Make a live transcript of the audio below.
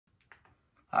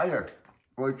Hi there,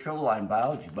 Roy Trivialine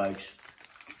Biology Bites.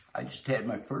 I just had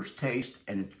my first taste,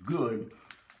 and it's good,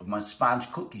 of my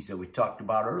sponge cookies that we talked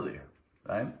about earlier,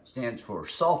 right? It stands for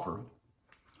sulfur,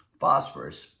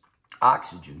 phosphorus,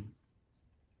 oxygen,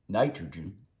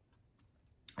 nitrogen,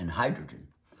 and hydrogen.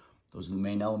 Those are the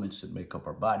main elements that make up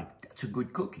our body. That's a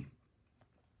good cookie.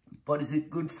 But is it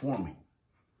good for me?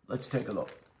 Let's take a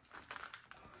look.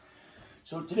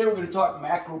 So today we're going to talk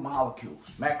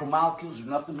macromolecules. Macromolecules are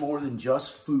nothing more than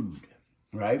just food,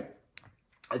 right?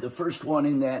 The first one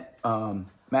in that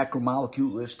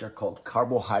macromolecule list are called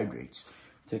carbohydrates.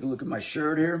 Take a look at my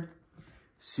shirt here.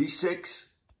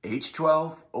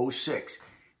 C6H12O6.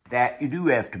 That you do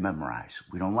have to memorize.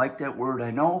 We don't like that word,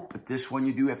 I know, but this one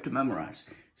you do have to memorize.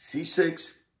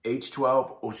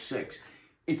 C6H12O6.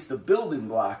 It's the building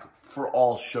block for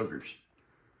all sugars.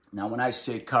 Now, when I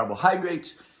say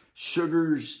carbohydrates,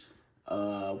 sugars,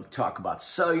 we talk about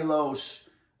cellulose,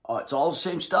 it's all the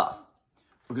same stuff.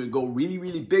 We're going to go really,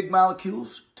 really big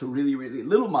molecules to really, really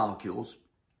little molecules.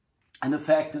 And the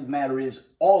fact of the matter is,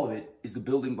 all of it is the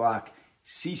building block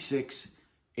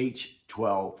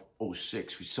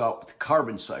C6H12O6. We saw it with the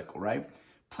carbon cycle, right?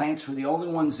 Plants were the only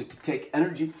ones that could take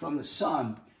energy from the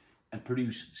sun and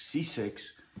produce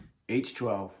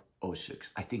C6H12O6.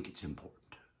 I think it's important.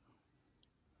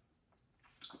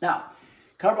 Now,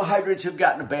 carbohydrates have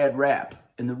gotten a bad rap,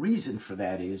 and the reason for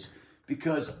that is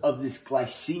because of this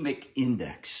glycemic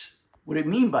index. What I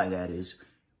mean by that is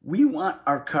we want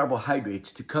our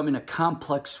carbohydrates to come in a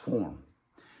complex form.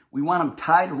 We want them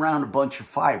tied around a bunch of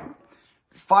fiber.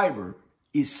 Fiber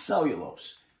is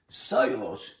cellulose.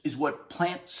 Cellulose is what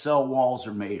plant cell walls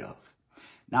are made of.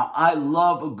 Now, I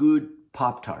love a good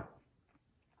Pop-Tart,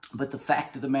 but the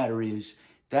fact of the matter is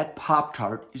that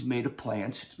Pop-Tart is made of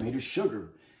plants, it's made of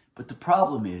sugar. But the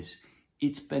problem is,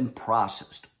 it's been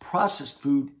processed. Processed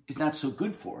food is not so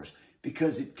good for us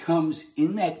because it comes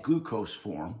in that glucose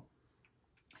form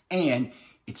and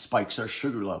it spikes our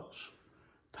sugar levels.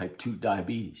 Type 2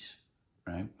 diabetes,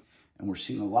 right? And we're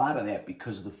seeing a lot of that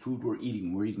because of the food we're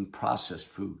eating. We're eating processed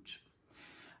foods.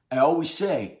 I always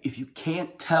say, if you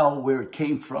can't tell where it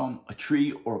came from, a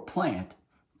tree or a plant,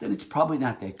 then it's probably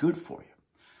not that good for you.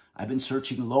 I've been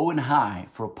searching low and high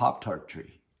for a Pop-Tart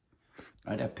tree.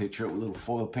 Right, I picture it with a little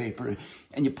foil paper,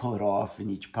 and you pull it off in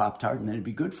each Pop-Tart, and then it'd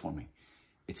be good for me.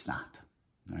 It's not,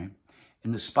 right?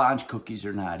 And the sponge cookies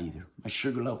are not either. My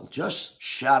sugar level just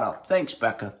shot up. Thanks,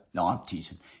 Becca. No, I'm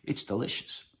teasing. It's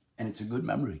delicious, and it's a good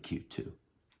memory cue, too.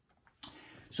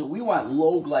 So we want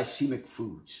low glycemic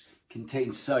foods,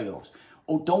 contain cellulose.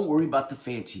 Oh, don't worry about the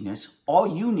fanciness.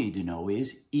 All you need to know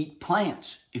is eat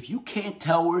plants. If you can't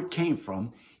tell where it came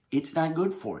from, it's not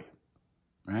good for you,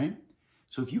 right?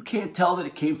 So if you can't tell that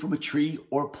it came from a tree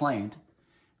or a plant,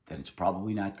 then it's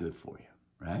probably not good for you,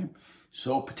 right?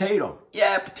 So potato,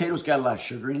 yeah, potato's got a lot of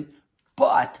sugar in it,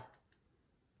 but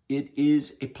it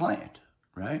is a plant,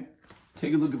 right?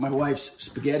 Take a look at my wife's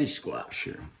spaghetti squash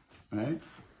here, right?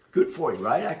 Good for you,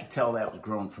 right? I could tell that was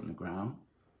grown from the ground.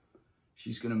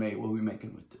 She's gonna make, what are we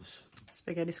making with this?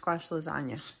 Spaghetti squash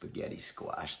lasagna. Spaghetti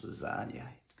squash lasagna,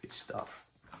 good stuff.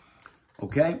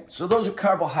 Okay, so those are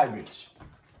carbohydrates.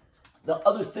 The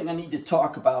other thing I need to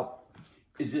talk about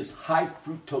is this high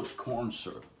fructose corn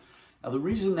syrup. Now, the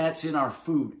reason that's in our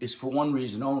food is for one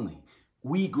reason only.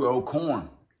 We grow corn.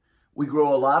 We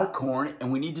grow a lot of corn,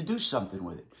 and we need to do something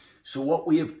with it. So what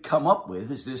we have come up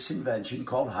with is this invention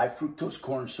called high fructose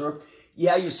corn syrup.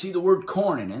 Yeah, you see the word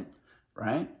corn in it,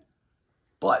 right?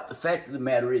 But the fact of the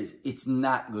matter is, it's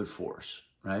not good for us,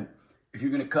 right? If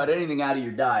you're going to cut anything out of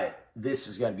your diet, this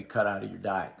has got to be cut out of your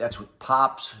diet. That's what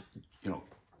Pops,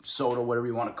 soda, whatever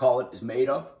you want to call it, is made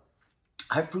of.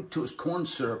 High fructose corn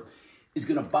syrup is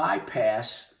going to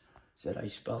bypass, is that how you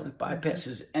spell it?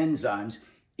 Bypasses enzymes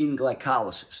in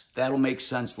glycolysis. That'll make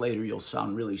sense later. You'll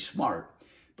sound really smart.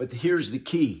 But here's the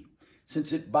key.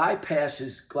 Since it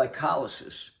bypasses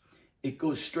glycolysis, it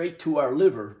goes straight to our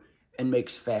liver and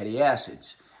makes fatty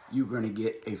acids. You're going to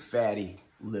get a fatty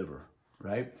liver,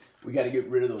 right? We got to get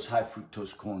rid of those high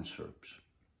fructose corn syrups.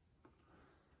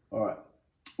 All right.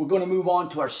 We're going to move on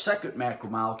to our second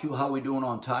macromolecule. How are we doing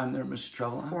on time there, Mrs.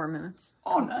 Trevelyan? 4 minutes.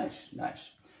 Oh, nice,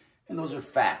 nice. And those are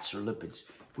fats or lipids.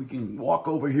 If we can walk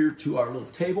over here to our little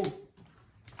table,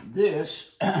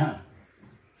 this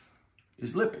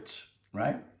is lipids,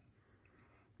 right? A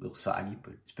little soggy,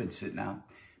 but it's been sitting out.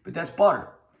 But that's butter.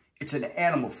 It's an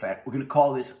animal fat. We're going to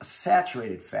call this a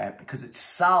saturated fat because it's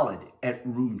solid at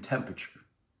room temperature,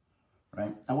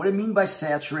 right? Now, what I mean by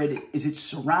saturated is it's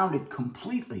surrounded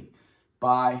completely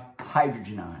by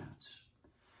hydrogen ions.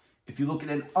 If you look at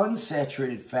an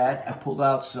unsaturated fat, I pulled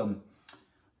out some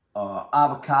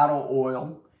avocado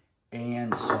oil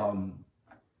and some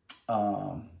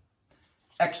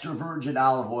extra virgin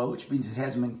olive oil, which means it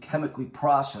hasn't been chemically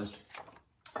processed.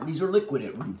 These are liquid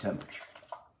at room temperature,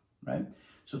 right?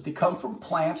 So if they come from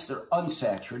plants, they're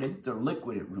unsaturated, they're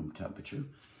liquid at room temperature.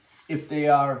 If they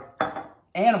are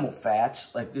animal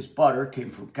fats, like this butter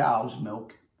came from cow's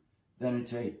milk, then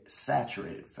it's a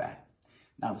saturated fat.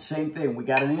 Now the same thing, we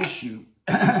got an issue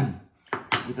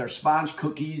with our sponge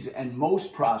cookies and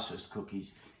most processed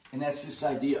cookies, and that's this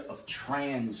idea of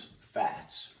trans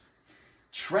fats.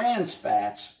 Trans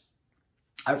fats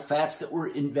are fats that were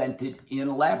invented in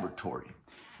a laboratory.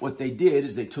 What they did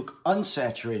is they took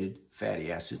unsaturated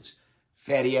fatty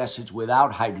acids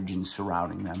without hydrogen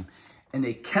surrounding them, and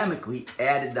they chemically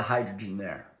added the hydrogen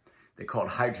there. They call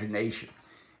it hydrogenation.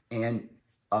 And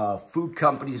food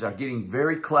companies are getting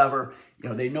very clever. You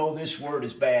know, they know this word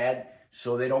is bad,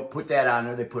 so they don't put that on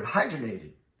there. They put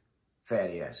hydrogenated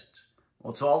fatty acids.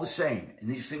 Well, it's all the same. And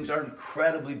these things are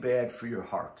incredibly bad for your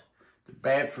heart. They're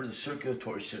bad for the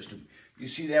circulatory system. You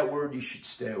see that word, you should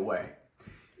stay away.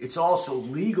 It's also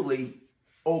legally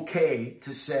okay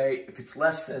to say, if it's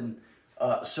less than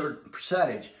a certain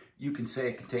percentage, you can say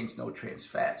it contains no trans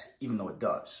fats, even though it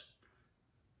does.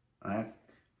 All right?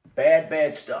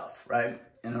 Bad stuff, right?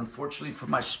 And unfortunately for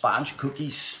my sponge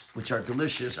cookies, which are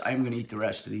delicious, I'm going to eat the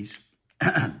rest of these.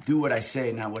 Do what I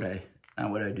say, not what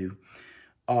I do.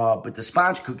 But the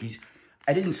sponge cookies,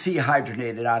 I didn't see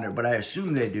hydrogenated on there, but I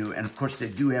assume they do. And of course, they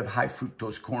do have high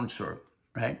fructose corn syrup,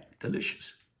 right?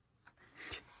 Delicious.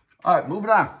 All right, moving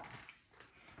on.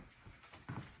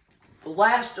 The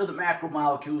last of the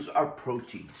macromolecules are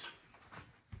proteins.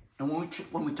 And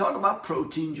when we talk about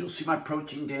proteins, you'll see my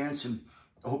protein dance, and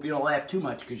I hope you don't laugh too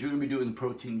much because you're going to be doing the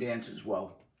protein dance as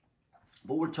well.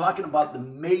 But we're talking about the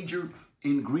major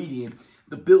ingredient,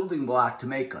 the building block to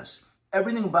make us.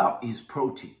 Everything about is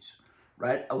proteins,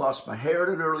 right? I lost my hair at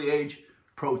an early age,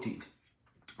 proteins.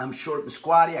 I'm short and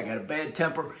squatty, I got a bad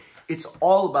temper. It's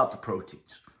all about the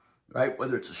proteins, right?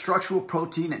 Whether it's a structural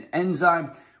protein, an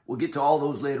enzyme, we'll get to all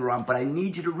those later on, but I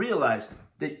need you to realize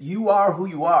that you are who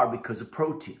you are because of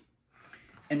protein.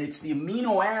 And it's the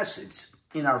amino acids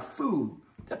in our food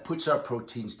that puts our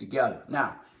proteins together.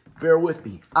 Now, bear with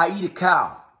me. I eat a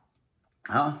cow.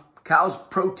 Cow's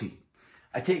protein.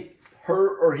 I take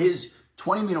her or his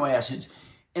 20 amino acids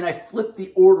and I flip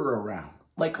the order around.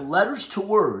 Like letters to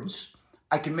words,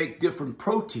 I can make different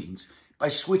proteins by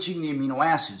switching the amino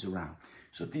acids around.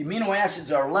 So if the amino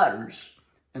acids are letters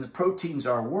and the proteins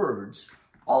are words,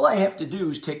 all I have to do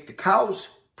is take the cow's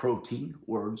protein,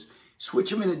 words, switch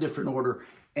them in a different order,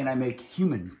 and I make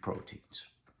human proteins.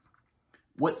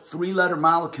 What three-letter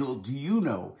molecule do you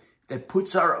know that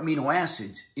puts our amino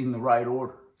acids in the right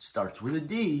order? It starts with a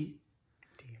D.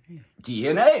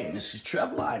 DNA. Mrs.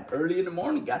 Trevline, early in the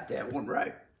morning, got that one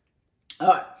right.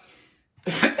 All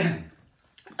right.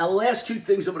 Now, the last two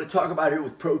things I'm going to talk about here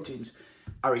with proteins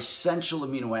are essential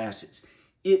amino acids.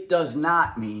 It does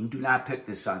not mean, do not pick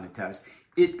this on the test,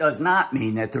 it does not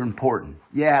mean that they're important.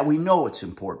 Yeah, we know it's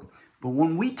important. But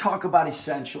when we talk about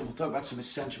essential, we'll talk about some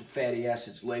essential fatty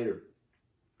acids later,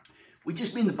 we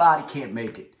just mean the body can't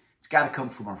make it. It's got to come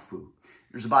from our food.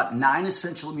 There's about 9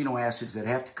 essential amino acids that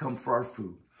have to come from our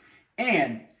food.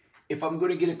 And if I'm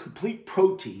going to get a complete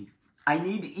protein, I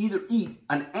need to either eat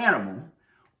an animal,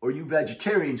 or you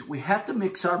vegetarians, we have to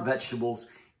mix our vegetables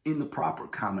in the proper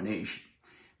combination.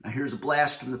 Now here's a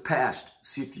blast from the past.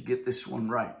 See if you get this one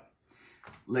right.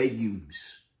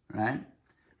 Legumes, right?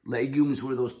 Legumes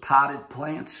were those potted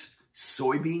plants.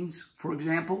 Soybeans, for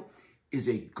example, is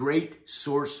a great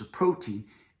source of protein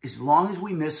as long as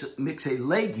we mix a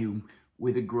legume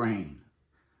with a grain,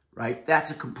 right?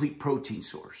 That's a complete protein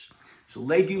source. So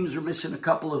legumes are missing a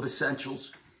couple of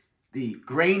essentials. The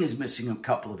grain is missing a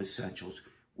couple of essentials.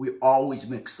 We always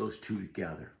mix those two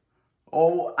together.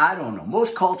 Oh, I don't know.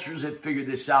 Most cultures have figured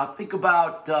this out. Think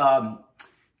about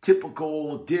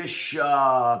typical dish,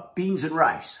 beans and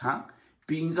rice, huh?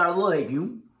 Beans are the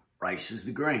legume, rice is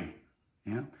the grain.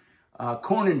 Yeah?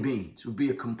 Corn and beans would be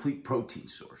a complete protein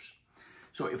source.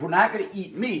 So if we're not going to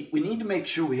eat meat, we need to make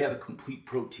sure we have a complete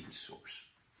protein source.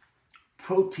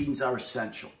 Proteins are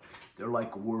essential. They're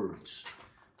like words,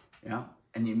 yeah?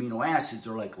 And the amino acids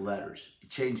are like letters. You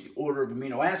change the order of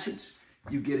amino acids,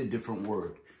 you get a different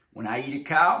word. When I eat a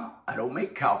cow, I don't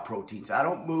make cow proteins. I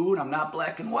don't moo, and I'm not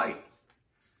black and white.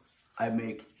 I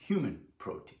make human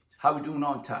proteins. How are we doing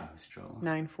on time, Ms. Trella?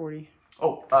 9:40.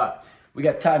 Oh, we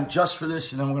got time just for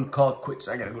this, and then we're going to call it quits.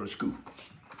 I got to go to school.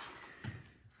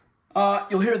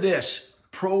 You'll hear this,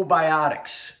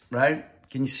 probiotics, right?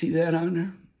 Can you see that on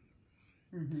there?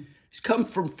 Mm-hmm. These come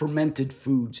from fermented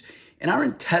foods. And our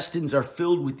intestines are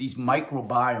filled with these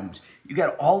microbiomes. You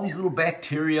got all these little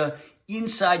bacteria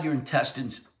inside your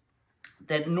intestines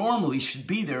that normally should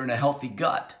be there in a healthy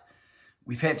gut.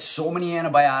 We've had so many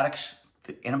antibiotics.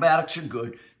 The antibiotics are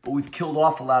good, but we've killed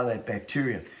off a lot of that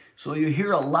bacteria. So you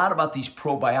hear a lot about these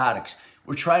probiotics.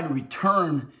 We're trying to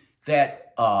return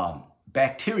that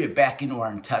bacteria back into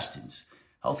our intestines.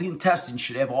 Healthy intestines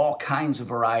should have all kinds of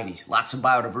varieties, lots of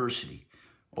biodiversity.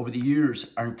 Over the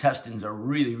years, our intestines are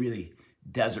really, really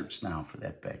deserts now for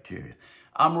that bacteria.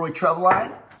 I'm Roy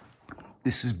Treveline.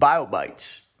 This is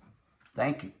BioBites.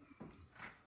 Thank you.